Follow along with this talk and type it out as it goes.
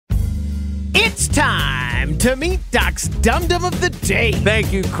It's time to meet Doc's Dum Dum of the Day.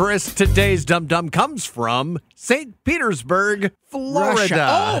 Thank you, Chris. Today's Dum Dum comes from St. Petersburg, Florida. Russia.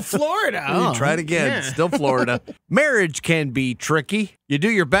 Oh, Florida. You try it again. Yeah. Still Florida. Marriage can be tricky. You do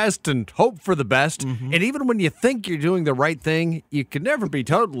your best and hope for the best. And even when you think you're doing the right thing, you can never be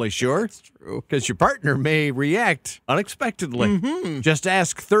totally sure. That's true. Because your partner may react unexpectedly. Just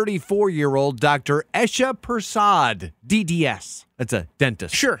ask 34-year-old Dr. Esha Persad, DDS. That's a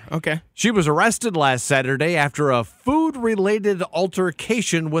dentist. Sure. Okay. She was arrested last Saturday after a food-related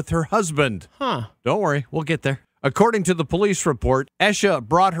altercation with her husband. Huh. Don't worry, we'll get there. According to the police report, Esha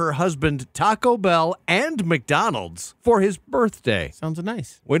brought her husband Taco Bell and McDonald's for his birthday. Sounds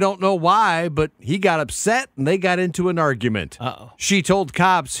nice. We don't know why, but he got upset and they got into an argument. Uh-oh. She told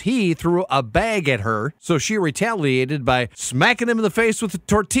cops he threw a bag at her, so she retaliated by smacking him in the face with a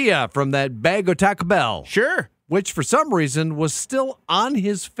tortilla from that bag of Taco Bell, Sure. which for some reason was still on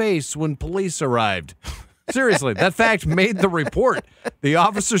his face when police arrived. Seriously, that fact made the report. The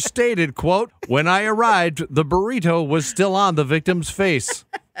officer stated, quote, "When I arrived, the burrito was still on the victim's face."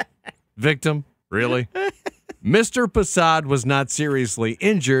 Victim? Really? Mr. Persad was not seriously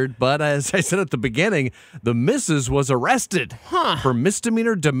injured, but as I said at the beginning, the missus was arrested for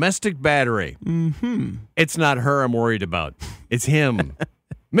misdemeanor domestic battery. It's not her I'm worried about. It's him.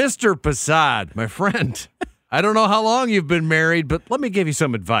 Mr. Persad, my friend. I don't know how long you've been married, but let me give you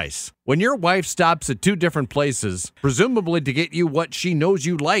some advice. When your wife stops at two different places, presumably to get you what she knows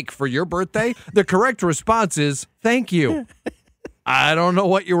you like for your birthday, the correct response is, thank you. I don't know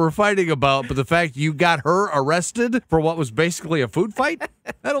what you were fighting about, but the fact you got her arrested for what was basically a food fight,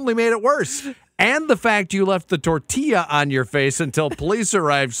 that only made it worse. And the fact you left the tortilla on your face until police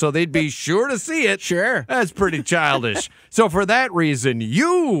arrived so they'd be sure to see it. Sure. That's pretty childish. So for that reason,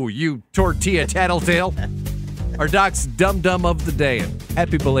 you tortilla tattletale, are Doc's Dum Dum of the Day. And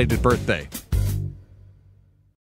happy belated birthday.